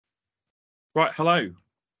Right, hello.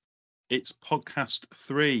 It's podcast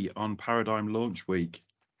 3 on Paradigm Launch Week.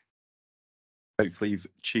 Hopefully, you've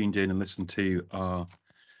tuned in and listened to our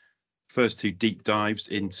first two deep dives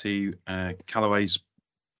into Callaway's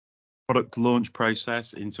product launch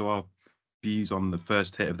process, into our views on the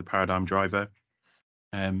first hit of the Paradigm driver.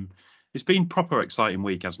 It's been proper exciting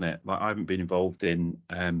week, hasn't it? Like I haven't been involved in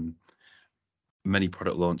many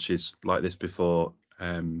product launches like this before,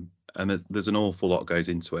 and there's an awful lot goes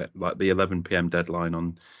into it. Like the 11 p.m. deadline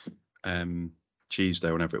on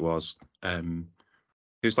Tuesday, whenever it was.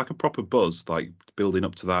 It was like a proper buzz, like building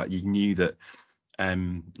up to that. You knew that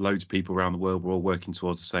loads of people around the world were all working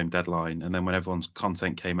towards the same deadline. And then when everyone's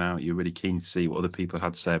content came out, you're really keen to see what other people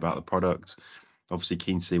had to say about the product. Obviously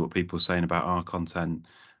keen to see what people were saying about our content.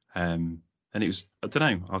 And it was, I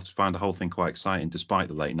don't know, I found the whole thing quite exciting, despite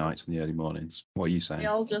the late nights and the early mornings. What are you saying? We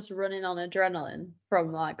all just running on adrenaline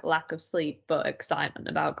from like lack of sleep, but excitement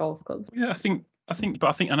about golf clubs. Yeah, I think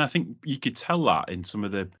you could tell that in some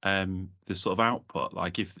of the sort of output.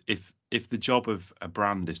 Like if the job of a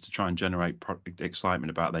brand is to try and generate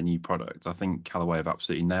excitement about their new product, I think Callaway have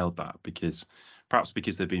absolutely nailed that, because perhaps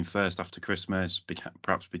because they've been first after Christmas,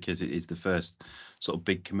 perhaps because it is the first sort of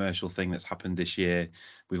big commercial thing that's happened this year.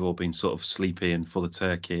 We've all been sort of sleepy and full of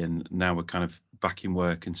turkey, and now we're kind of back in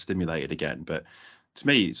work and stimulated again. But to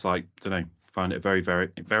me, it's like, I don't know, find it a very, very,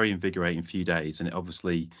 very invigorating few days, and it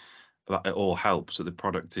obviously that it all helps that the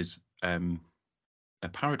product is a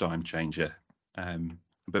paradigm changer.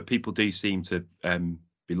 But people do seem to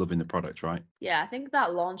be loving the product, right? Yeah, I think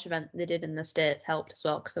that launch event they did in the States helped as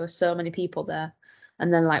well because there were so many people there,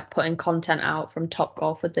 and then like putting content out from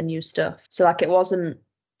Topgolf with the new stuff. So like it wasn't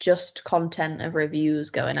just content of reviews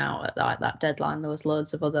going out at like that deadline. There was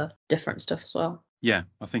loads of other different stuff as well. Yeah,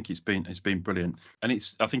 I think it's been brilliant,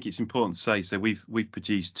 and I think it's important to say. So we've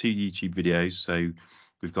produced 2 YouTube videos. So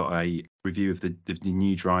we've got a review of the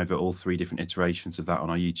new driver, all 3 different iterations of that on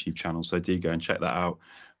our YouTube channel. So do go and check that out.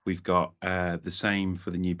 We've got the same for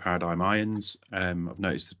the new Paradigm irons. I've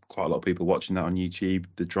noticed quite a lot of people watching that on YouTube.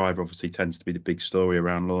 The driver obviously tends to be the big story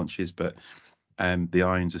around launches, but the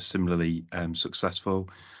irons are similarly successful.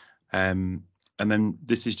 And then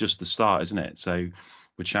this is just the start, isn't it? So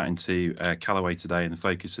we're chatting to Callaway today, and the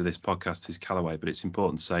focus of this podcast is Callaway. But it's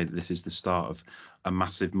important to say that this is the start of a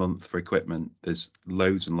massive month for equipment. There's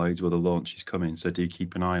loads and loads of other launches coming, so do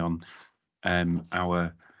keep an eye on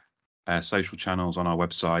our social channels, on our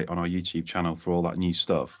website, on our YouTube channel for all that new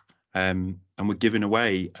stuff. And we're giving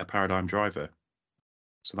away a Paradigm driver,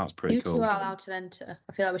 so that's pretty You cool. two are allowed to enter.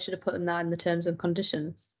 I feel like we should have put in that in the terms and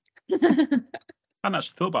conditions. I hadn't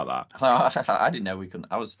actually thought about that. I didn't know we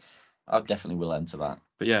couldn't. I definitely will enter that.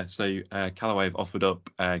 But yeah, so Callaway have offered up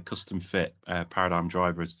custom fit Paradigm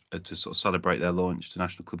drivers to sort of celebrate their launch to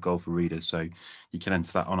National Club Golfer readers. So you can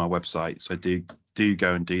enter that on our website. So do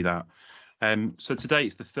go and do that. So today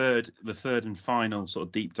it's the third and final sort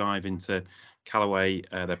of deep dive into Callaway,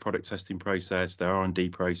 their product testing process, their R&D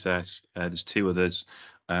process. There's 2 others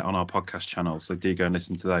on our podcast channel, so do go and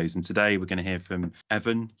listen to those. And today we're going to hear from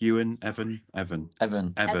Evan Gibbs.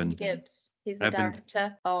 He's the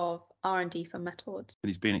director of R&D for Metalwoods. But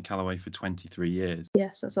he's been at Callaway for 23 years.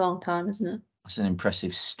 Yes, that's a long time, isn't it? That's an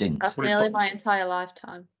impressive stint. That's nearly my entire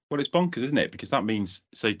lifetime. Well, it's bonkers, isn't it? Because that means,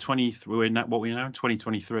 so 23, we're in that, what we're now,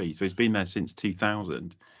 2023. So he's been there since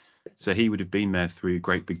 2000. So he would have been there through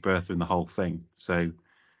Great Big Bertha and the whole thing. So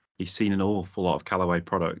he's seen an awful lot of Callaway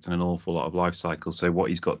product and an awful lot of life cycle. So what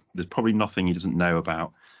he's got, there's probably nothing he doesn't know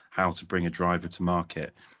about how to bring a driver to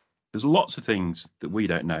market. There's lots of things that we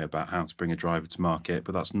don't know about how to bring a driver to market,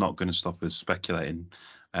 but that's not going to stop us speculating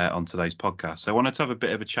on today's podcast. So I wanted to have a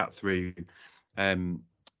bit of a chat through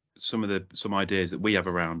some ideas that we have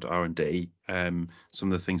around R&D, some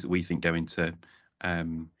of the things that we think go into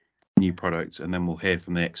new products, and then we'll hear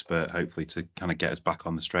from the expert, hopefully, to kind of get us back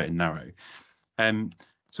on the straight and narrow.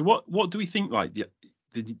 So what do we think like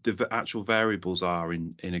the actual variables are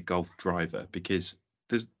in a golf driver? Because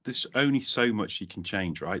there's only so much you can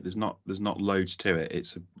change, right? There's not loads to it.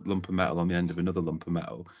 It's a lump of metal on the end of another lump of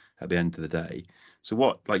metal at the end of the day. So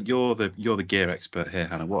what, like, you're the gear expert here,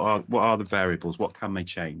 Hannah. What are the variables? What can they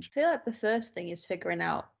change? I feel like the first thing is figuring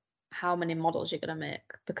out how many models you're going to make,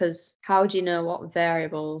 because how do you know what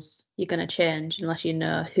variables you're going to change unless you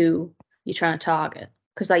know who you're trying to target?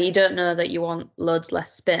 Because like you don't know that you want loads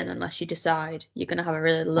less spin unless you decide you're going to have a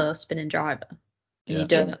really low spinning driver. And you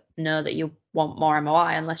don't know that you want more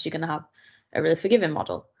MOI unless you're going to have a really forgiving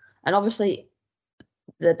model. And obviously,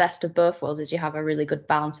 the best of both worlds is you have a really good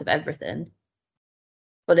balance of everything.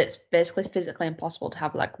 But it's basically physically impossible to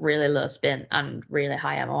have like really low spin and really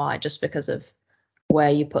high MOI just because of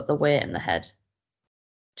where you put the weight in the head.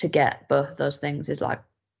 to get both of those things is like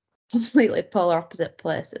completely polar opposite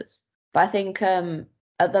places. But I think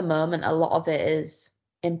at the moment, a lot of it is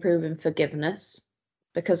improving forgiveness,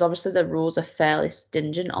 because obviously the rules are fairly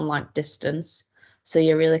stringent on like distance. So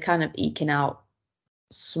you're really kind of eking out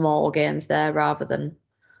small gains there rather than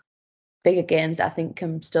bigger gains that I think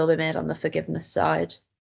can still be made on the forgiveness side.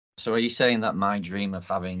 So are you saying that my dream of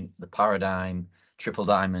having the Paradigm Triple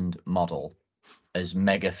Diamond model as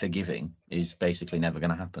mega forgiving is basically never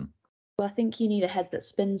going to happen? Well, I think you need a head that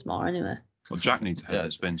spins more anyway. Well, Jack needs a head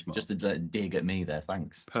that spins more. Just a dig at me there,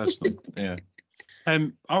 thanks. Personal, yeah.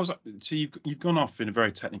 So you've gone off in a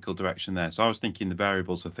very technical direction there. So I was thinking the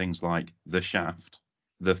variables are things like the shaft,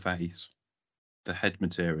 the face, the head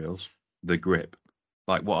materials, the grip.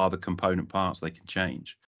 Like, what are the component parts they can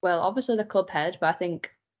change? Well, obviously the club head, but I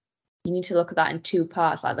think you need to look at that in two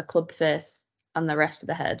parts, like the club face and the rest of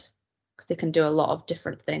the head, because they can do a lot of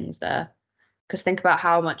different things there. Because think about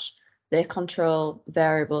how much they control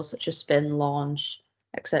variables such as spin, launch,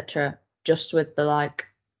 etc., just with the like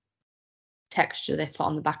texture they put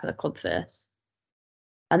on the back of the club face.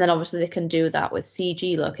 And then obviously they can do that with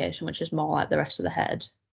CG location, which is more like the rest of the head.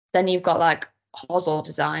 Then you've got like hosel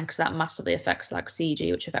design, because that massively affects like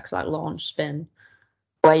CG, which affects like launch, spin,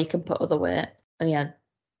 where you can put other weight. And yeah,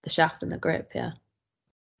 the shaft and the grip, yeah.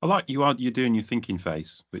 I like you're doing your thinking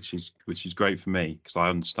face, which is great for me, because I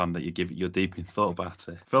understand that you're deep in thought about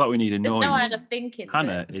it. I feel like we need a noise. No, I had a thinking.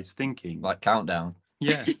 Hannah is thinking. Like countdown.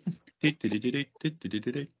 Yeah.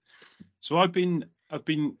 So I've been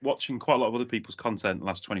watching quite a lot of other people's content the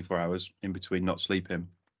last 24 hours in between not sleeping.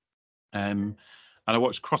 And I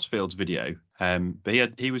watched Crossfield's video.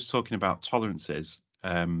 But he was talking about tolerances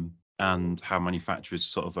and how manufacturers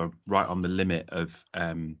sort of are right on the limit of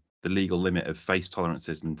the legal limit of face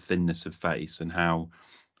tolerances and thinness of face, and how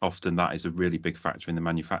often that is a really big factor in the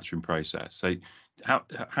manufacturing process. So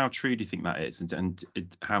how true do you think that is, and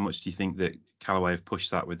how much do you think that Callaway have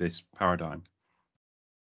pushed that with this paradigm?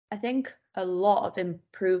 I think a lot of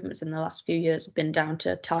improvements in the last few years have been down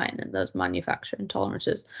to tightening those manufacturing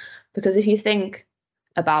tolerances. Because if you think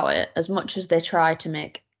about it, as much as they try to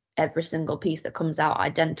make every single piece that comes out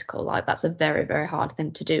identical, like that's a very, very hard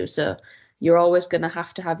thing to do. So you're always going to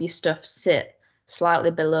have your stuff sit slightly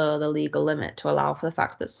below the legal limit to allow for the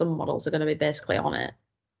fact that some models are going to be basically on it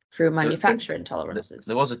through manufacturing tolerances.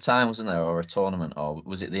 There was a time, wasn't there, or a tournament, or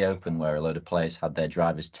was it the Open, where a load of players had their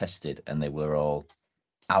drivers tested and they were all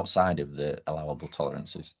outside of the allowable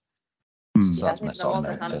tolerances? So I think there was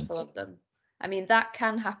a handful of them. I mean, that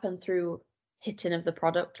can happen through hitting of the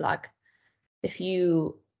product. Like if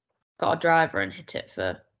you got a driver and hit it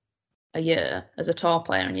for a year as a tour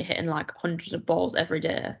player and you're hitting like hundreds of balls every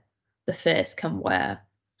day, the face can wear.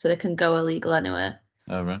 So they can go illegal anyway.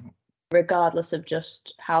 Oh, right. Regardless of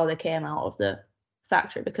just how they came out of the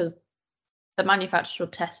factory, because the manufacturer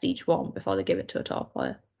will test each one before they give it to a tour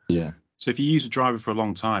player. Yeah. So if you use a driver for a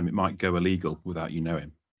long time, it might go illegal without you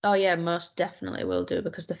knowing. Oh yeah, most definitely will do,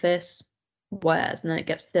 because the face wears and then it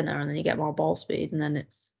gets thinner and then you get more ball speed and then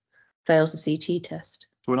it fails the CT test.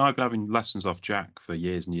 So when I've been having lessons off Jack for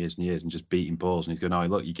years and years and years and just beating balls, and he's going, "Oh,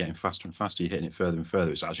 look, you're getting faster and faster. You're hitting it further and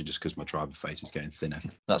further." It's actually just because my driver face is getting thinner.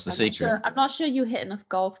 That's the secret. I'm not sure you hit enough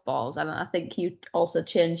golf balls, and I think you also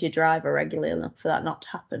change your driver regularly enough for that not to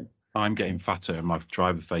happen. I'm getting fatter and my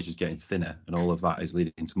driver face is getting thinner, and all of that is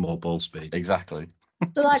leading to more ball speed. Exactly.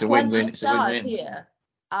 So like when I It's a started win-win. here,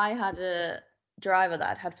 I had a driver that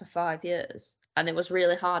I'd had for 5 years, and it was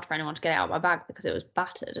really hard for anyone to get it out of my bag because it was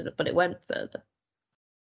battered, but it went further.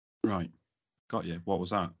 Right. Got you. What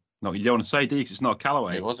was that? No, you don't want to say, D, because it's not a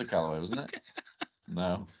Callaway. It was a Callaway, wasn't it?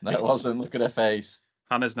 No, it wasn't. Look at her face.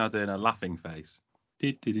 Hannah's now doing a laughing face.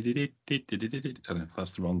 I don't know,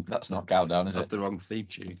 that's the wrong. That's not countdown, is That's it? the wrong theme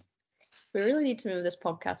tune. We really need to move this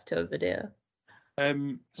podcast to a video.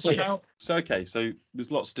 So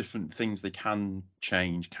there's lots of different things they can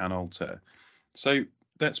change, can alter. So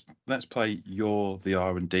let's play you're the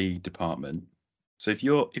R&D department. So if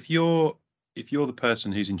you're the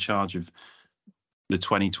person who's in charge of the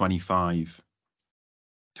 2025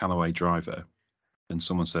 Callaway driver, and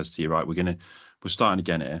someone says to you, right, we're starting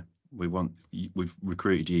again here. We've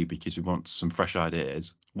recruited you because we want some fresh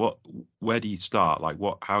ideas. Where do you start? Like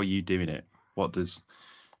how are you doing it? What does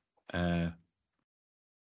the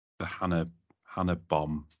Hannah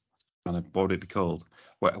bomb, what would it be called?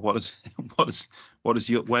 How does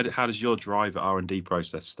your driver R&D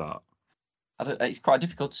process start? It's quite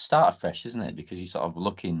difficult to start afresh, isn't it? Because you're sort of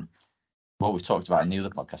looking. What we've talked about in the other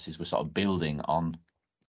podcast is we're sort of building on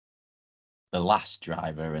the last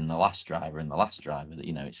driver and the last driver and the last driver. That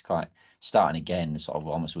it's quite starting again. Sort of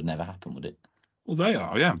almost would never happen, would it? Well, they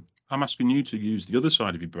are, yeah. I'm asking you to use the other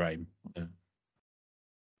side of your brain.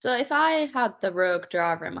 So if I had the Rogue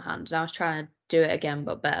driver in my hand and I was trying to do it again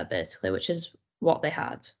but better, basically, which is what they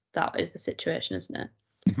had, that is the situation, isn't it?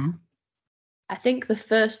 Mm-hmm. I think the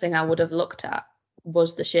first thing I would have looked at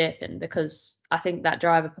was the shaping, because I think that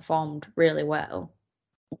driver performed really well.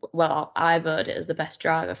 Well, I voted it as the best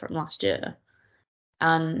driver from last year.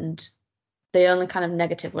 And the only kind of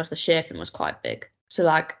negative was the shaping was quite big. So,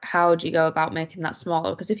 like, how do you go about making that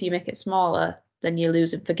smaller? Because if you make it smaller, then you're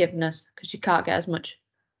losing forgiveness because you can't get as much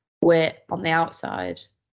weight on the outside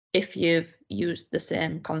if you've used the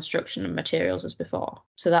same construction and materials as before.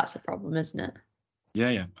 So that's a problem, isn't it?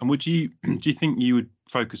 Yeah. And would you do you think you would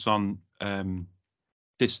focus on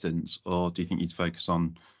distance, or do you think you'd focus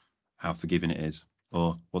on how forgiving it is,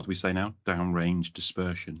 or what do we say now? Downrange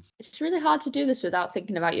dispersion. It's really hard to do this without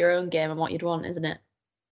thinking about your own game and what you'd want, isn't it?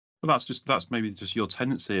 Well, that's maybe just your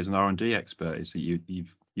tendency as an R&D expert, is that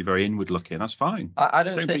you're very inward looking. That's fine. I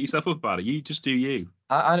don't Don't think beat yourself up about it. You just do you.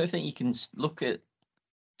 I don't think you can look at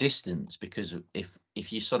distance, because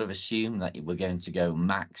if you sort of assume that we're going to go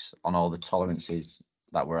max on all the tolerances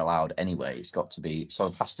that were allowed anyway, it's got to be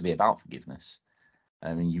has to be about forgiveness.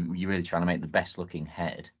 I mean, you're really trying to make the best looking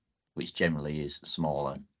head, which generally is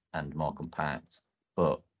smaller and more compact,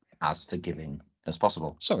 but as forgiving as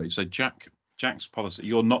possible. Sorry, so Jack's policy.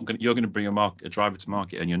 You're going to bring a driver to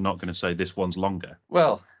market, and you're not going to say this one's longer.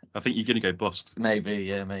 Well, I think you're going to go bust. maybe,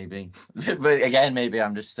 yeah, maybe. But again, maybe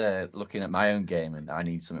I'm just looking at my own game and I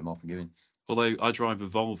need something more forgiving. Although I drive a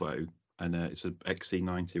Volvo, and it's a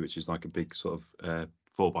XC90, which is like a big sort of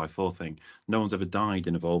 4x4 thing. No one's ever died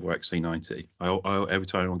in a Volvo XC90. Every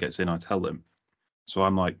time anyone gets in, I tell them. So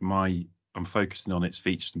I'm focusing on its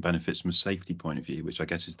features and benefits from a safety point of view, which I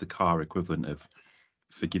guess is the car equivalent of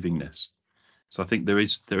forgivingness. So I think there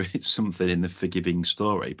is something in the forgiving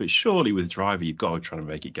story, but surely with driver, you've got to try to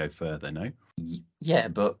make it go further, no? Yeah,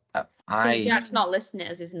 but I think Jack's not listing it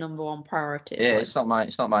as his number one priority. Yeah, it's not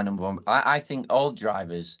my number one. I think all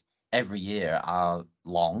drivers every year are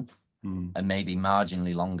long and maybe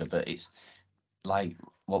marginally longer, but it's like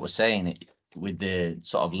what we're saying, with the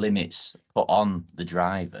sort of limits put on the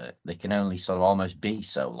driver, they can only sort of almost be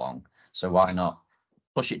so long. So why not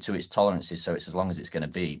push it to its tolerances so it's as long as it's going to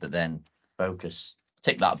be, but then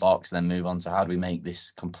tick that box, and then move on to how do we make this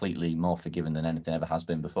completely more forgiving than anything ever has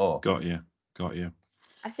been before. Got you.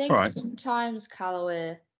 I think sometimes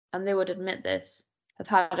Callaway, and they would admit this, have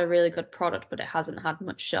had a really good product, but it hasn't had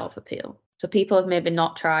much shelf appeal. So people have maybe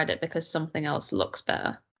not tried it because something else looks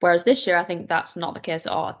better. Whereas this year, I think that's not the case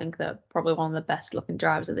at all. I think they're probably one of the best looking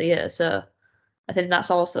drivers of the year. So I think that's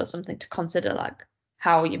also something to consider, like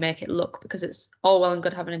how you make it look, because it's all well and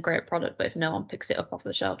good having a great product, but if no one picks it up off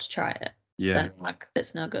the shelf to try it, then like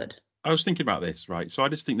it's no good. I was thinking about this, right? So I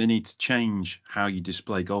just think they need to change how you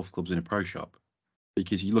display golf clubs in a pro shop,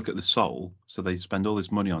 because you look at the sole, so they spend all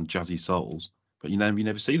this money on jazzy soles, but you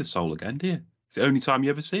never see the sole again, do you? It's the only time you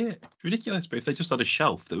ever see it. It's ridiculous. But if they just had a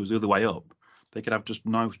shelf that was the other way up, they could have just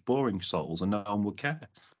nice, boring soles, and no one would care.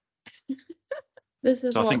 This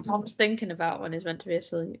is what Tom's thinking about when he's meant to be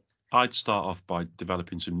asleep. I'd start off by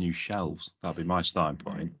developing some new shelves. That'd be my starting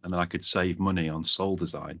point, and then I could save money on sole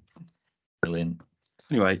design. Brilliant.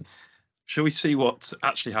 Anyway, shall we see what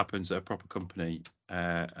actually happens at a proper company,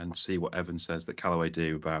 and see what Evan says that Callaway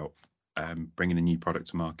do about bringing a new product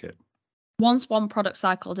to market? Once one product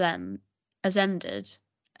cycle has ended,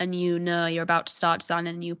 and you know you're about to start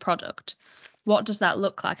designing a new product, what does that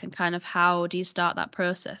look like, and kind of how do you start that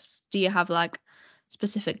process? Do you have like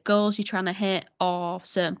specific goals you're trying to hit, or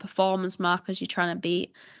certain performance markers you're trying to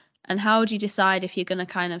beat? And how do you decide if you're going to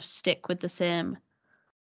kind of stick with the same,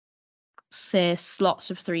 say, slots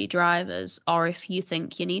of 3 drivers, or if you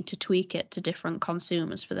think you need to tweak it to different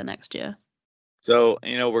consumers for the next year? So,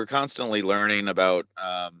 we're constantly learning about,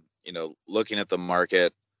 looking at the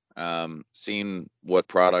market, seeing what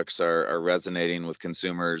products are resonating with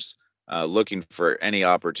consumers, looking for any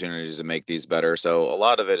opportunities to make these better. So a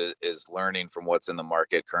lot of it is learning from what's in the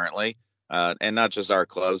market currently, and not just our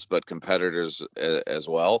clubs, but competitors as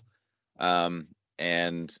well. And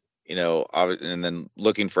then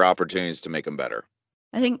looking for opportunities to make them better.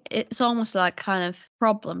 I think it's almost like kind of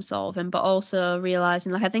problem solving, but also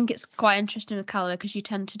realizing, like, I think it's quite interesting with Callaway because you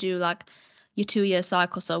tend to do like your 2-year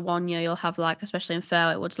cycle. So 1 year you'll have, like, especially in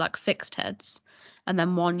fairway woods, like fixed heads, and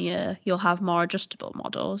then 1 year you'll have more adjustable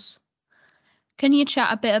models. Can you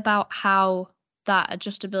chat a bit about how that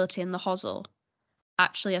adjustability in the hosel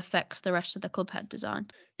actually affects the rest of the club head design?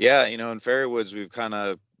 Yeah, in fairway woods we've kind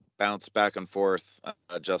of bounced back and forth,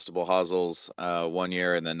 adjustable hosels 1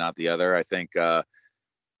 year and then not the other. I think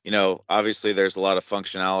Obviously there's a lot of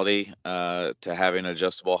functionality to having an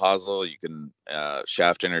adjustable hosel. You can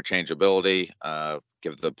shaft interchangeability,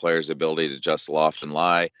 give the players the ability to adjust loft and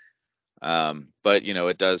lie. But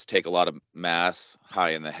it does take a lot of mass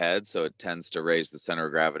high in the head, so it tends to raise the center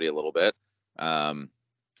of gravity a little bit,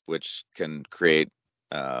 which can create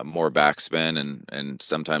more backspin and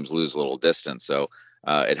sometimes lose a little distance. So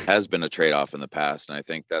it has been a trade-off in the past, and I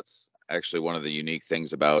think that's actually one of the unique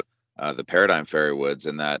things about the Paradigm Fairy Woods,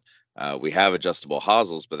 in that we have adjustable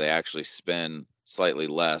hosels, but they actually spin slightly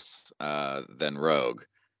less than Rogue.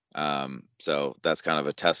 So that's kind of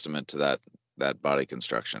a testament to that body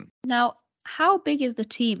construction. Now, how big is the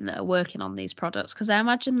team that are working on these products? Because I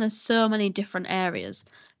imagine there's so many different areas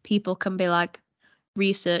people can be like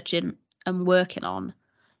researching and working on,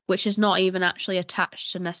 which is not even actually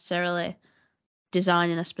attached to necessarily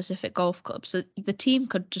designing a specific golf club. So the team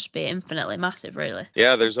could just be infinitely massive, really.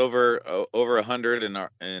 Yeah, there's over 100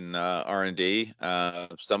 in R&D.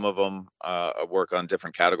 Some of them work on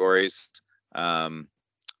different categories,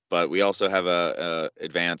 but we also have a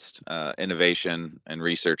advanced innovation and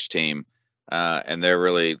research team, and they're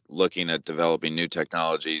really looking at developing new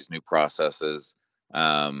technologies, new processes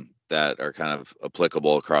that are kind of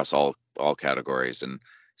applicable across all categories. And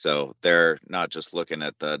so they're not just looking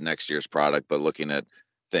at the next year's product, but looking at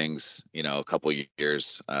things, a couple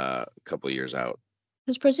years out.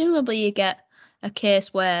 Because presumably you get a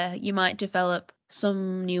case where you might develop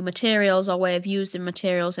some new materials or way of using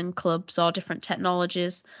materials in clubs or different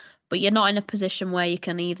technologies, but you're not in a position where you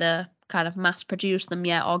can either kind of mass produce them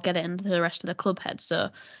yet or get it into the rest of the club head. So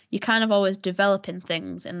you're kind of always developing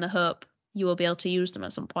things in the hope you will be able to use them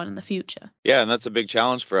at some point in the future. Yeah, and that's a big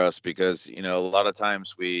challenge for us because, a lot of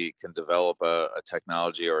times we can develop a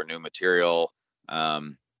technology or a new material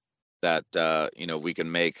that, we can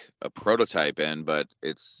make a prototype in, but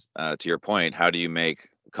it's, to your point, how do you make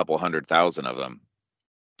a couple 100,000 of them?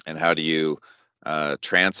 And how do you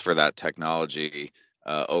transfer that technology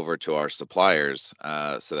over to our suppliers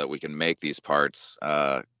so that we can make these parts,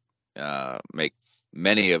 make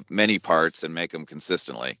many parts and make them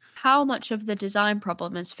consistently? How much of the design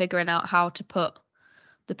problem is figuring out how to put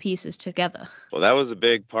the pieces together? Well, that was a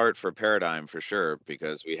big part for Paradigm for sure,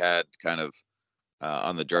 because we had kind of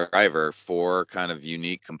on the driver 4 kind of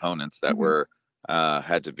unique components that were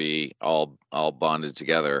had to be all bonded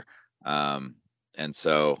together. And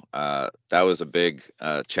so that was a big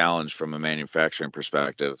challenge from a manufacturing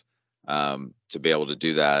perspective, to be able to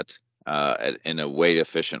do that in a weight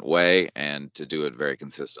efficient way and to do it very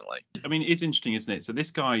consistently. I mean, it's interesting, isn't it? So this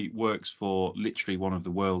guy works for literally one of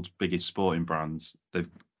the world's biggest sporting brands. They've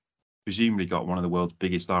presumably got one of the world's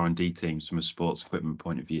biggest R&D teams from a sports equipment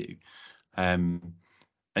point of view. And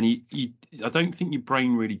I don't think your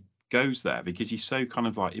brain really goes there because you're so kind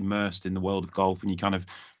of like immersed in the world of golf and you're kind of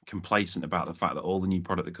complacent about the fact that all the new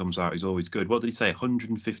product that comes out is always good. What did he say?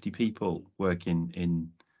 150 people working in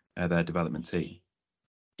their development team.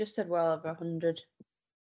 Just said well over 100.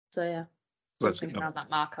 So yeah, something around that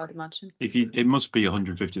mark, I would imagine. It must be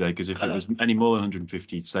 150 there, because if it was any more than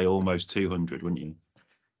 150, you'd say almost 200, wouldn't you?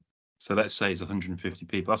 So let's say it's 150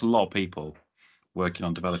 people. That's a lot of people working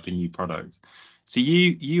on developing new products. So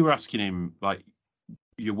you were asking him, like,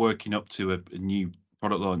 you're working up to a new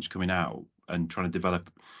product launch coming out and trying to develop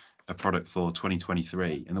a product for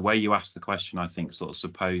 2023. And the way you asked the question, I think, sort of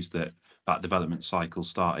supposed that development cycle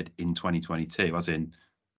started in 2022, as in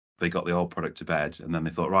they got the old product to bed and then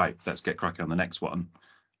they thought, right, let's get cracking on the next one.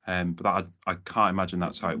 But I can't imagine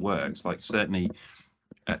that's how it works. Like, certainly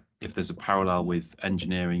if there's a parallel with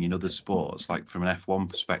engineering in other sports, like from an F1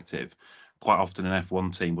 perspective, quite often an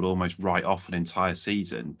F1 team would almost write off an entire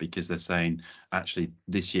season because they're saying, actually,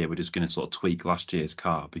 this year we're just going to sort of tweak last year's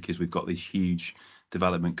car because we've got this huge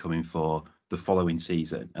development coming for the following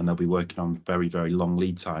season, and they'll be working on very, very long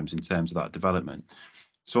lead times in terms of that development.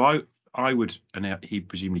 So I would, and he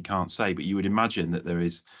presumably can't say, but you would imagine that there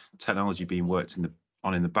is technology being worked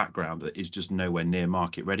on in the background that is just nowhere near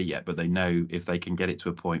market ready yet, but they know if they can get it to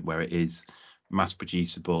a point where it is mass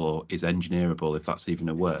producible or is engineerable, if that's even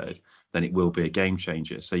a word, then it will be a game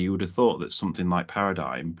changer. So you would have thought that something like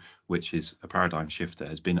Paradigm, which is a paradigm shifter,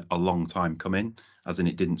 has been a long time coming, as in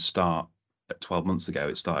it didn't start 12 months ago,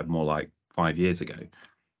 it started more like 5 years ago.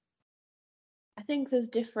 I think there's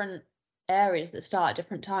different areas that start at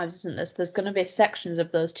different times, isn't there? There's going to be sections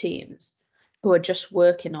of those teams who are just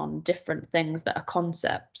working on different things that are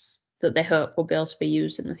concepts that they hope will be able to be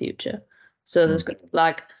used in the future. So there's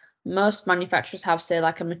like most manufacturers have, say,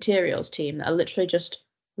 like a materials team that are literally just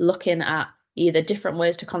looking at either different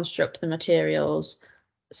ways to construct the materials.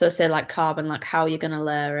 So say like carbon, like how you're going to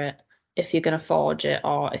layer it, if you're going to forge it,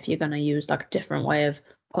 or if you're going to use like a different way of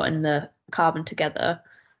putting the carbon together,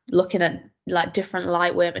 looking at like different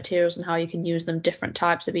lightweight materials and how you can use them, different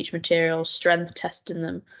types of each material, strength testing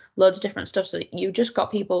them, loads of different stuff. So you just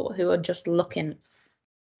got people who are just looking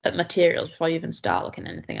at materials before you even start looking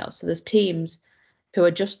at anything else. So there's teams who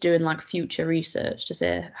are just doing like future research to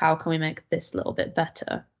say, how can we make this a little bit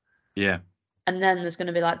better? Yeah. And then there's going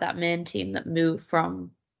to be like that main team that move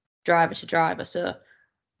from driver to driver. So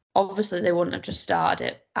obviously they wouldn't have just started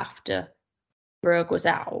it after Rogue was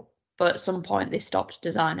out, but at some point they stopped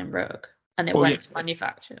designing Rogue and it went to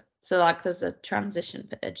manufacture. So like there's a transition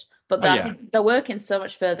page, but I think they're working so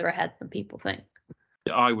much further ahead than people think.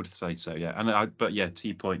 I would say so, yeah. And but yeah, to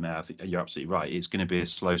your point now, I think you're absolutely right. It's going to be a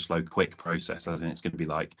slow, quick process. I think it's going to be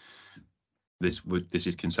like this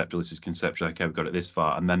is conceptual, this is conceptual. Okay, we've got it this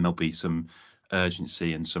far, and then there'll be some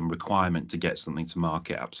urgency and some requirement to get something to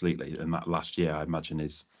market. Absolutely, and that last year, I imagine,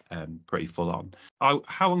 is pretty full on.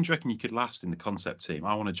 How long do you reckon you could last in the concept team?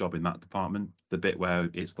 I want a job in that department, the bit where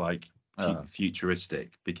it's like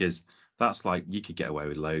futuristic, because that's like you could get away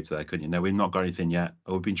with loads there, couldn't you? No, we've not got anything yet.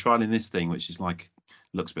 Or we've been trialing this thing, which is like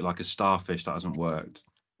looks a bit like a starfish that hasn't worked.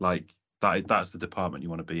 Like that's the department you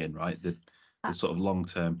want to be in, right? The sort of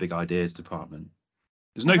long-term big ideas department.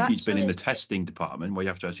 There's no future been in the testing department where you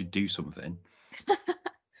have to actually do something.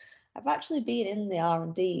 I've actually been in the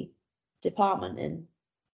R&D department in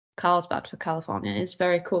Carlsbad for California. It's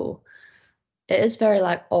very cool. It is very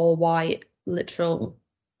like all white, literal,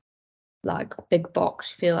 like big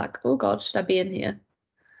box. You feel like, oh God, should I be in here?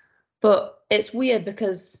 But it's weird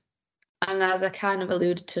because, and as I kind of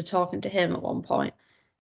alluded to talking to him at one point,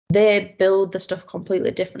 they build the stuff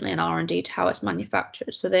completely differently in R&D to how it's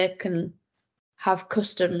manufactured. So they can have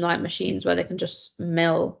custom like machines where they can just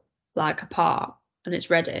mill like a part and it's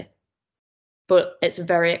ready. But it's a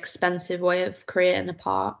very expensive way of creating a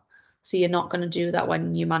part. So you're not going to do that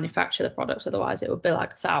when you manufacture the products. Otherwise, it would be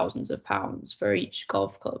like thousands of pounds for each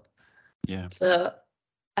golf club. Yeah. So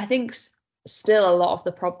I think still a lot of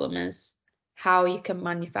the problem is how you can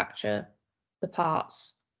manufacture the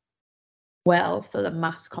parts well for the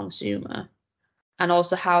mass consumer, and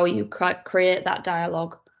also how you create that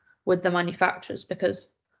dialogue with the manufacturers, because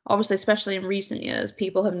obviously, especially in recent years,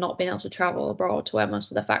 people have not been able to travel abroad to where most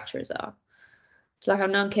of the factories are. So like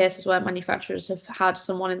I've known cases where manufacturers have had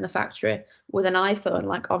someone in the factory with an iPhone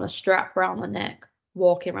like on a strap around the neck,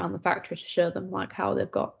 walking around the factory to show them like how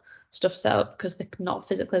they've got stuff set up because they could not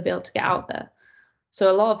physically be able to get out there. So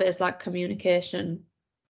a lot of it is like communication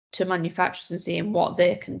to manufacturers and seeing what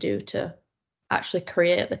they can do to actually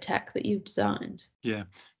create the tech that you've designed. Yeah.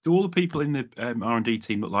 Do all the people in the R&D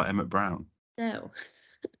team look like Emmett Brown? No.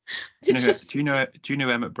 Do you know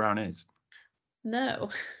who Emmett Brown is? No.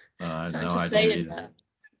 I So have I'm no just idea saying either. that.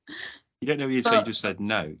 You don't know who he is, so you just said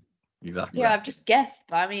no. Exactly. Yeah, I've just guessed,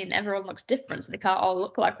 but I mean, everyone looks different, so they can't all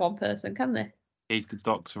look like one person, can they? He's the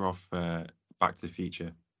doctor off Back to the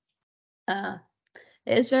Future.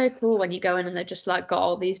 It is very cool when you go in and they've just like got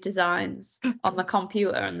all these designs on the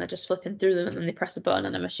computer and they're just flipping through them and then they press a button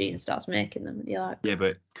and a machine starts making them. And you're like, yeah,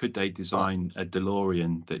 but could they design a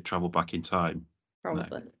DeLorean that travelled back in time?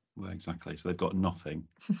 Probably. No. Well, exactly. So they've got nothing.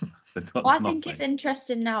 They've got What I nothing. think is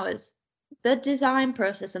interesting now is the design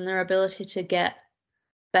process and their ability to get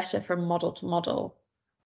better from model to model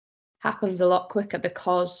happens a lot quicker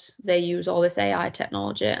because they use all this AI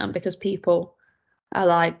technology and because people are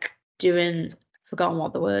like doing, forgotten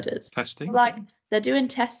what the word is. Testing? Like they're doing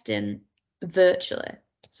testing virtually.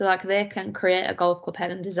 So like they can create a golf club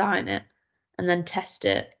head and design it and then test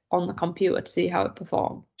it on the computer to see how it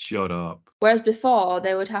performs. Shut up. Whereas before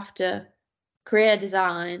they would have to create a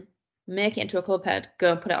design, make it into a club head,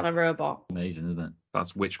 go and put it on a robot. Amazing, isn't it?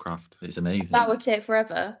 That's witchcraft. It's amazing. That would take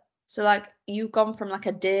forever. So like you've gone from like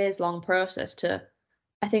a days long process to,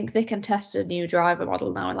 I think they can test a new driver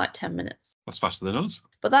model now in like 10 minutes. That's faster than us.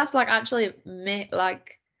 But that's like actually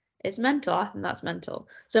like it's mental. I think that's mental.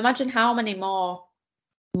 So imagine how many more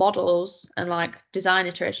models and like design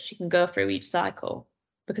iterations you can go through each cycle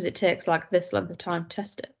because it takes like this length of time to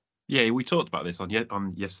test it. Yeah, we talked about this on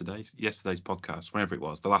yesterday's podcast, whenever it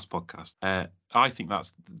was, the last podcast. I think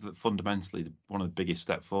that's fundamentally one of the biggest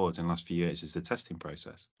step forwards in the last few years is the testing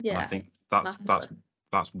process. Yeah, and I think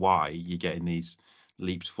that's why you're getting these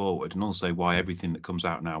leaps forward, and also why everything that comes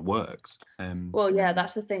out now works. Well, yeah,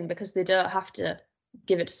 that's the thing, because they don't have to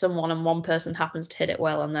give it to someone and one person happens to hit it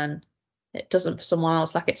well and then it doesn't for someone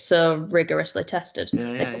else. Like it's so rigorously tested.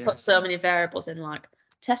 They can put so many variables in, like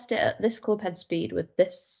test it at this club head speed with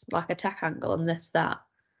this like attack angle and this, that,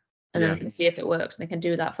 and then they can see if it works. And they can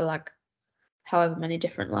do that for like however many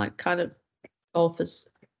different like kind of golfers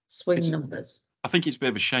swing numbers. I think it's a bit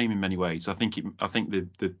of a shame in many ways. I think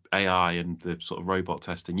the AI and the sort of robot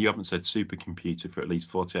testing. You haven't said supercomputer for at least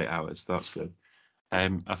 48 hours. That's good.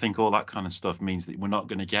 I think all that kind of stuff means that we're not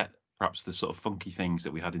going to get perhaps the sort of funky things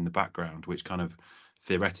that we had in the background, which kind of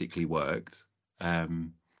theoretically worked.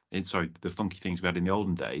 The funky things we had in the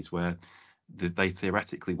olden days where they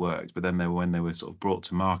theoretically worked, but then when they were sort of brought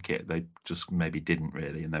to market, they just maybe didn't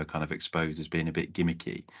really, and they were kind of exposed as being a bit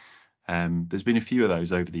gimmicky. There's been a few of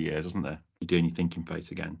those over the years, hasn't there? You're doing your thinking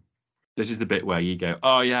face again. This is the bit where you go,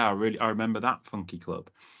 oh yeah, I remember that funky club.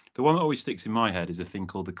 The one that always sticks in my head is a thing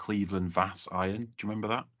called the Cleveland Vass iron. Do you remember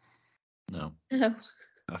that? No. No.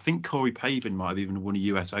 I think Corey Pavin might have even won a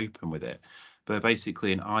US Open with it. But they're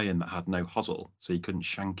basically an iron that had no hosel, so you couldn't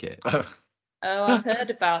shank it. Oh, I've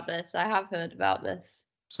heard about this. I have heard about this.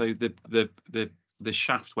 So the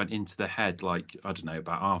shaft went into the head, like, I don't know,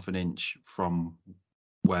 about half an inch from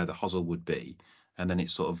where the hosel would be, and then it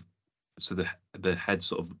sort of, so the head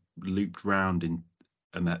sort of looped round in,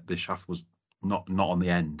 and that the shaft was not on the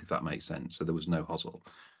end, if that makes sense. So there was no hosel.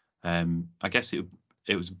 I guess it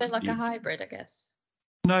was A bit like a hybrid, I guess.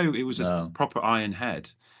 No, it was a proper iron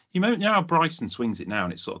head. You know how Bryson swings it now,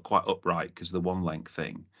 and it's sort of quite upright because of the one length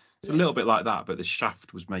thing. It's a little bit like that, but the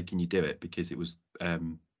shaft was making you do it because it was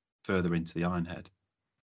further into the iron head.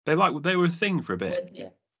 They were a thing for a bit. Yeah.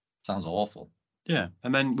 Sounds awful. Yeah,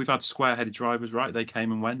 and then we've had square-headed drivers, right? They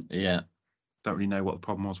came and went. Yeah. Don't really know what the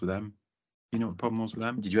problem was with them. You know what the problem was with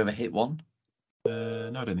them? Did you ever hit one?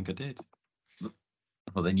 No, I don't think I did.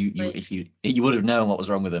 Well, then if you would have known what was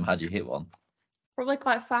wrong with them had you hit one. Probably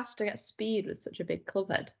quite fast to get speed with such a big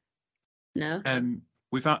club head. No.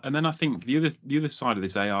 We've had, and then I think the other side of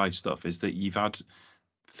this AI stuff is that you've had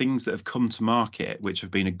things that have come to market which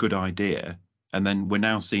have been a good idea, and then we're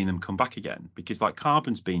now seeing them come back again, because like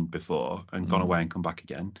carbon's been before and gone away and come back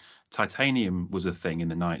again. Titanium was a thing in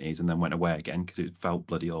the 90s and then went away again because it felt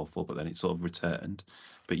bloody awful, but then it sort of returned,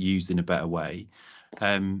 but used in a better way.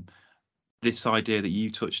 This idea that you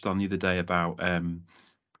touched on the other day about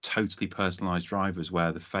totally personalized drivers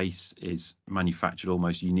where the face is manufactured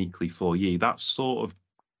almost uniquely for you, that's sort of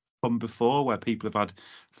come before, where people have had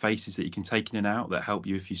faces that you can take in and out that help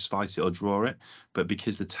you if you slice it or draw it, but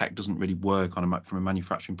because the tech doesn't really work from a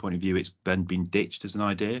manufacturing point of view, it's then been ditched as an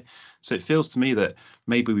idea. So it feels to me that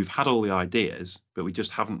maybe we've had all the ideas, but we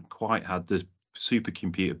just haven't quite had the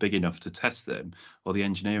supercomputer big enough to test them or the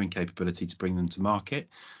engineering capability to bring them to market.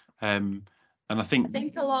 And I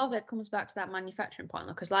think a lot of it comes back to that manufacturing point,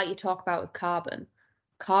 though, because like you talk about with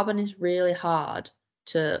carbon is really hard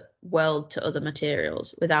to weld to other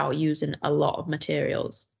materials without using a lot of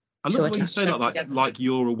materials. I love the way you say like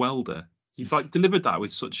you're a welder. You've like delivered that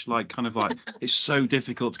with such like kind of like it's so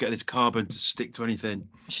difficult to get this carbon to stick to anything.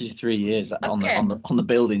 She's 3 years on the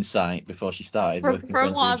building site before she started working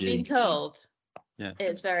from for what I've NCG. been told, yeah,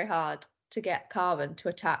 it's very hard to get carbon to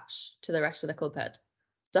attach to the rest of the club head.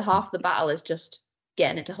 So half the battle is just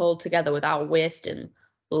getting it to hold together without wasting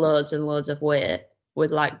loads and loads of weight with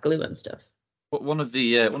like glue and stuff. But one of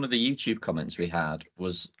the YouTube comments we had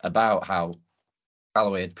was about how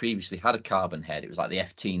Callaway had previously had a carbon head. It was like the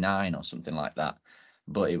FT9 or something like that,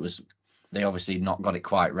 but they obviously not got it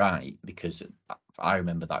quite right, because I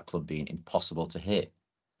remember that club being impossible to hit.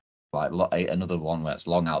 Like another one where it's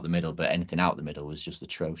long out the middle, but anything out the middle was just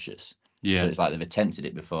atrocious. Yeah. So it's like they've attempted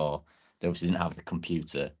it before. They obviously didn't have the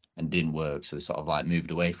computer and didn't work, so they sort of like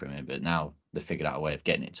moved away from it. But now they figured out a way of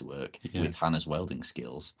getting it to work with Hannah's welding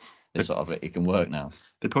skills. It's sort of it can work now.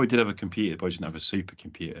 They probably did have a computer, they probably didn't have a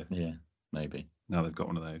supercomputer. Yeah, maybe. Now they've got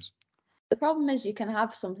one of those. The problem is you can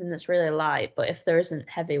have something that's really light, but if there isn't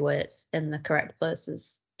heavy weights in the correct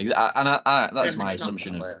places. And that's my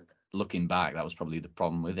assumption of looking back. That was probably the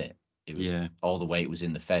problem with it. It was all the weight was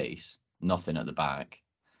in the face, nothing at the back,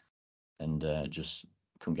 and just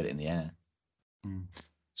couldn't get it in the air.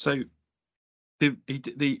 So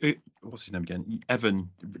what's his name again? Evan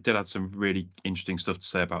did have some really interesting stuff to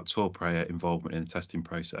say about tour player involvement in the testing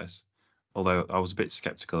process. Although I was a bit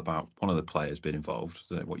skeptical about one of the players being involved.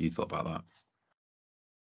 I don't know what you thought about that.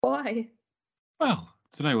 Why? Well,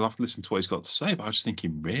 I don't know. We'll have to listen to what he's got to say. But I was just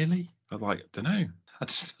thinking, really? I don't know. I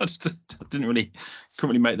couldn't really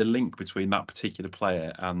make the link between that particular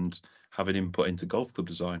player and having input into golf club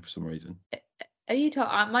design for some reason. Are you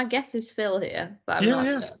talking? My guess is Phil here, but I'm not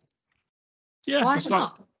sure. Yeah. Why it's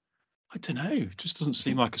not? Like, I don't know. It just doesn't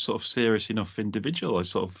seem like a sort of serious enough individual. It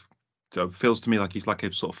sort of feels to me like he's like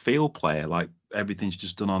a sort of field player. Like everything's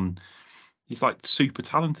just done on. He's like super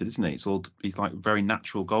talented, isn't he? He's like a very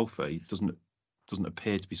natural golfer. He doesn't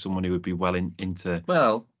appear to be someone who would be well into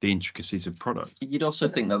the intricacies of product. You'd also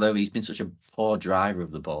think that though he's been such a poor driver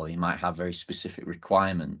of the ball, he might have very specific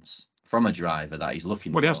requirements from a driver that he's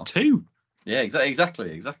looking Well, for. he has two. Yeah,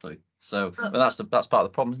 exactly. So but that's part of the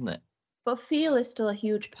problem, isn't it? But feel is still a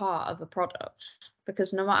huge part of a product,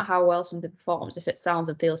 because no matter how well something performs, if it sounds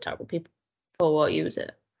and feels terrible, people won't use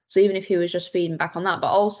it. So even if he was just feeding back on that, but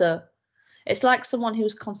also it's like someone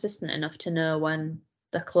who's consistent enough to know when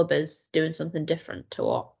the club is doing something different to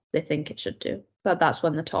what they think it should do. But that's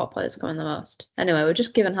when the top players come in the most. Anyway, we're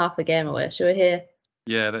just giving half the game away. Should we hear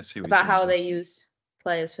let's see about how they use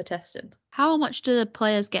players for testing? How much do the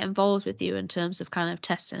players get involved with you in terms of kind of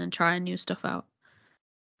testing and trying new stuff out?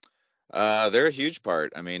 They're a huge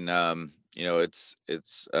part. I mean,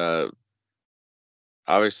 it's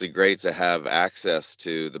obviously great to have access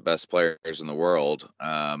to the best players in the world,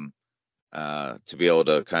 to be able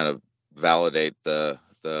to kind of validate the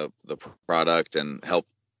product and help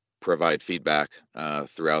provide feedback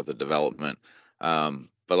throughout the development.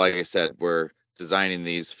 But like I said, we're designing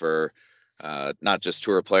these for not just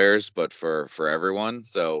tour players, but for everyone.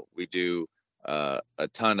 So we do a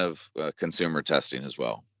ton of consumer testing as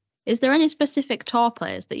well. Is there any specific tour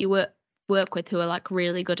players that you work with who are like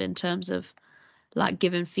really good in terms of like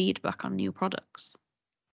giving feedback on new products?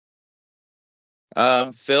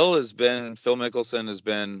 Phil Mickelson has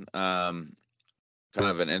been kind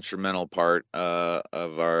of an instrumental part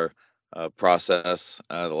of our process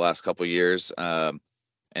the last couple of years, and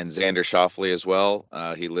Xander Schauffele as well.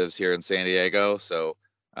 He lives here in San Diego, so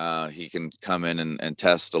he can come in and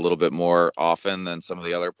test a little bit more often than some of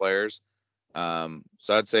the other players.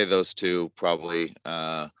 So I'd say those two probably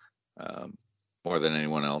more than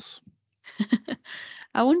anyone else.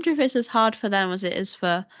 I wonder if it's as hard for them as it is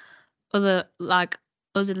for other, like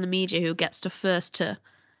us in the media who get stuff first, to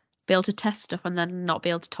be able to test stuff and then not be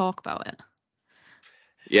able to talk about it.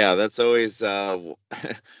 Yeah, that's always one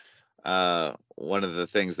of the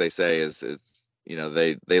things they say is it's,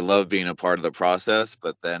 they love being a part of the process,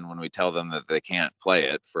 but then when we tell them that they can't play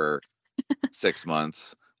it for 6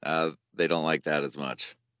 months, they don't like that as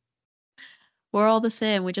much. We're all the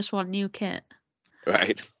same. We just want new kit.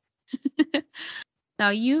 Right. Now,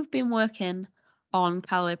 you've been working on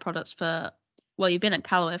Callaway products you've been at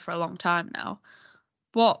Callaway for a long time now.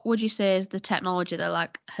 What would you say is the technology that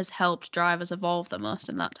like has helped drivers evolve the most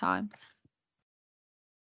in that time?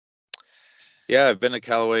 Yeah, I've been at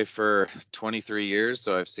Callaway for 23 years,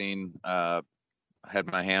 so I've seen, had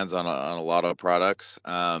my hands on a lot of products.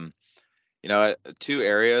 Two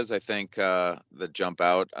areas I think that jump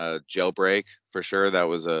out: jailbreak for sure. That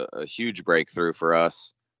was a huge breakthrough for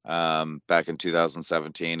us back in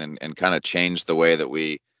 2017, and kind of changed the way that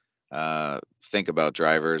we think about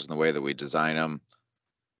drivers and the way that we design them.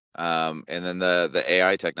 And then the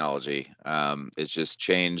AI technology, it's just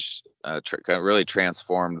changed, kind of really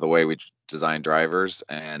transformed the way we design drivers,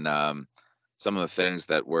 and some of the things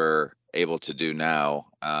that we're able to do now,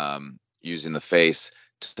 using the face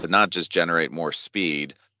to not just generate more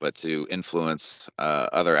speed, but to influence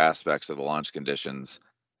other aspects of the launch conditions,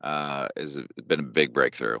 has been a big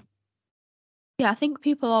breakthrough. Yeah, I think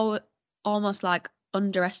people almost like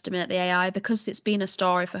underestimate the AI because it's been a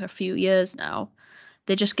story for a few years now.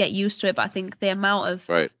 They just get used to it, but I think the amount of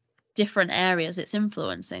Right. different areas it's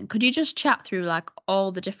influencing. Could you just chat through like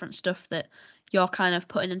all the different stuff that you're kind of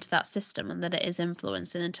putting into that system and that it is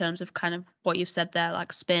influencing in terms of kind of what you've said there,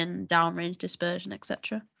 like spin, downrange, dispersion,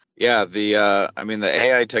 etc.? Yeah, the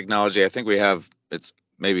AI technology, I think it's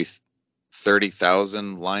maybe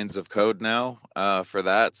 30,000 lines of code now for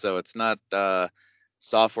that. So it's not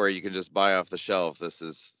software you can just buy off the shelf. This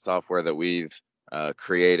is software that we've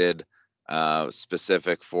created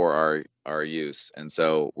specific for our use. And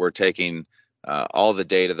so we're taking all the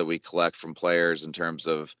data that we collect from players in terms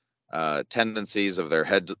of tendencies of their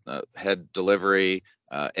head delivery,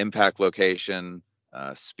 impact location,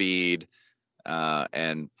 speed,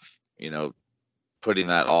 and putting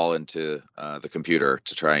that all into the computer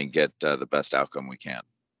to try and get the best outcome we can.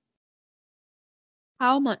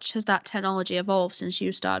 How much has that technology evolved since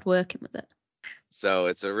you started working with it? So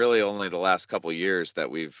it's really only the last couple of years that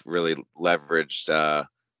we've really leveraged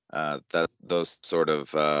those sort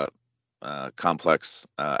of complex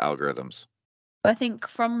algorithms. I think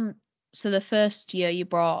the first year you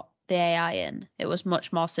brought the AI in, it was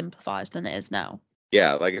much more simplified than it is now.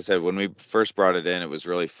 Yeah, like I said, when we first brought it in, it was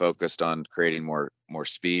really focused on creating more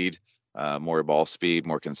speed, more ball speed,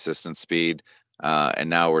 more consistent speed, and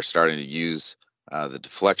now we're starting to use the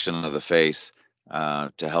deflection of the face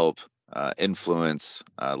to help influence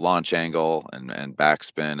launch angle and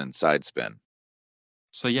backspin and side spin.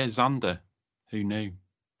 So yeah, Xander, who knew?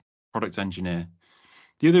 Product engineer.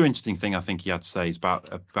 The other interesting thing I think he had to say is about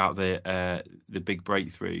the big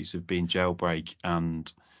breakthroughs of being jailbreak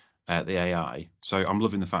and the AI. So I'm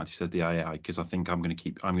loving the fact he says the AI, because I think I'm going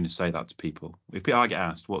to say that to people. If I get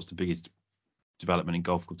asked what's the biggest development in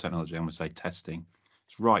golf club technology, I'm going to say testing.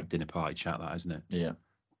 It's right dinner party chat, that, isn't it? Yeah.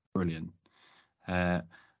 Brilliant. And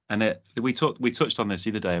we touched on this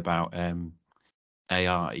the other day about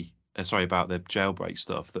AI. About the jailbreak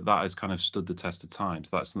stuff. That has kind of stood the test of time.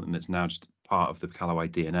 So that's something that's now just part of the Callaway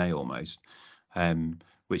DNA almost,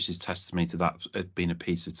 which is testimony to that being a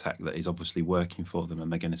piece of tech that is obviously working for them and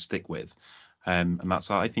they're going to stick with. And that's,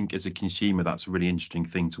 I think, as a consumer, that's a really interesting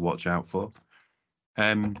thing to watch out for.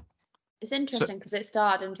 It's interesting because it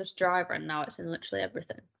started in just driver and now it's in literally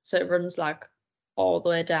everything. So it runs like all the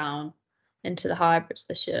way down into the hybrids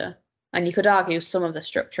this year. And you could argue some of the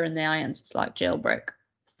structure in the irons is like jailbreak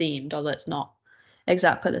themed, although it's not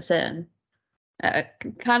exactly the same. It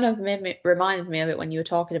kind of reminded me of it when you were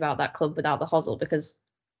talking about that club without the hosel, because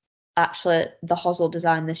actually the hosel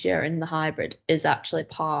design this year in the hybrid is actually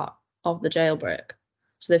part of the jailbreak.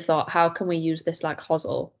 So they've thought, how can we use this like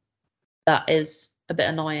hosel that is a bit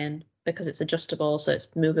annoying because it's adjustable, so it's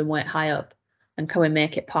moving weight high up, and can we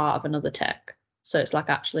make it part of another tech so it's like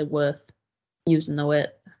actually worth using the weight?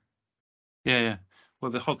 Yeah. Well,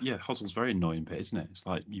 the hosel's very annoying bit, isn't it? It's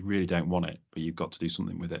like you really don't want it, but you've got to do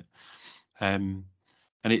something with it. And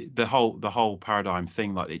the whole paradigm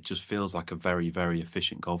thing, like, it just feels like a very, very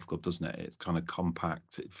efficient golf club, doesn't it? It's kind of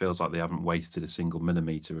compact. It feels like they haven't wasted a single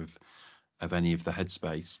millimeter of any of the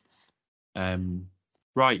headspace.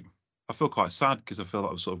 Right. I feel quite sad because I feel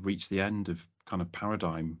like I've sort of reached the end of kind of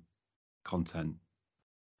paradigm content.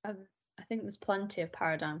 I think there's plenty of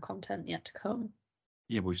paradigm content yet to come.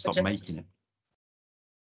 Yeah, but we've stopped making it.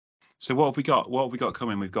 So what have we got? What have we got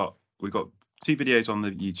coming? We've got 2 videos on the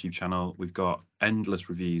YouTube channel. We've got endless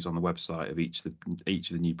reviews on the website of each of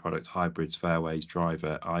the new products: hybrids, fairways,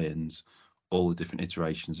 driver, irons, all the different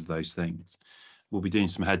iterations of those things. We'll be doing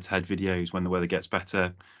some head-to-head videos when the weather gets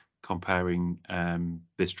better, comparing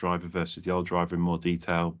this driver versus the old driver in more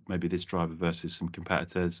detail. Maybe this driver versus some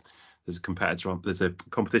competitors. There's a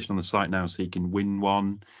competition on the site now, so you can win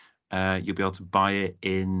one. You'll be able to buy it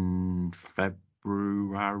in February.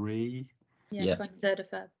 Yeah, 23rd of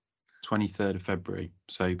Feb. 23rd of February.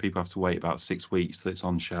 So people have to wait about 6 weeks till it's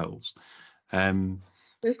on shelves.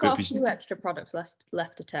 We've got a few extra products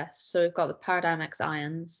left to test. So we've got the Paradigm X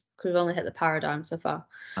irons, because we've only hit the Paradigm so far.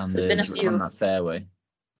 And there's been a few. On that fairway.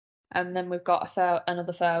 And then we've got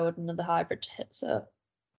another fairwood, another hybrid to hit. So.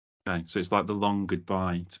 Okay, so it's like the long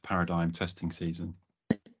goodbye to Paradigm testing season.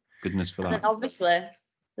 Goodness for that. And then obviously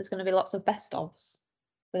there's going to be lots of best ofs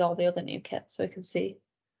with all the other new kits, so we can see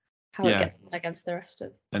how it gets against the rest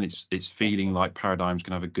of. And it's feeling like Paradigm's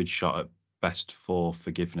going to have a good shot at best for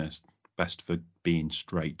forgiveness, best for being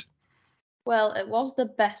straight. Well, it was the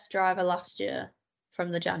best driver last year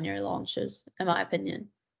from the January launches, in my opinion,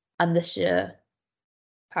 and this year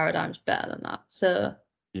Paradigm's better than that. So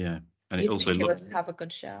yeah, and it also would have a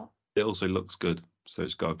good shout. It also looks good, so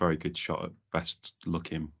it's got a very good shot at best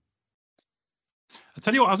looking. I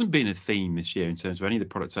tell you what hasn't been a theme this year in terms of any of the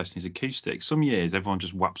product testing is acoustics. Some years everyone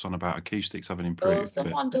just whaps on about acoustics having improved. Oh,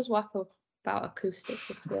 someone does whap up about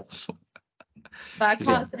acoustics. But I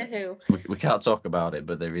can't say who. We can't talk about it,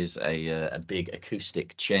 but there is a big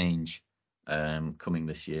acoustic change coming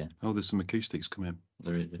this year. Oh, there's some acoustics coming.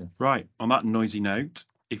 There is. Yeah. Right. On that noisy note,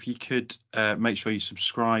 if you could make sure you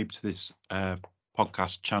subscribe to this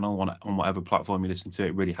podcast channel on whatever platform you listen to,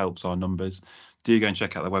 it really helps our numbers. Do go and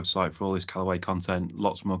check out the website for all this Callaway content.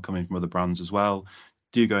 Lots more coming from other brands as well.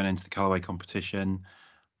 Do go and enter the Callaway competition.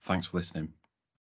 Thanks for listening.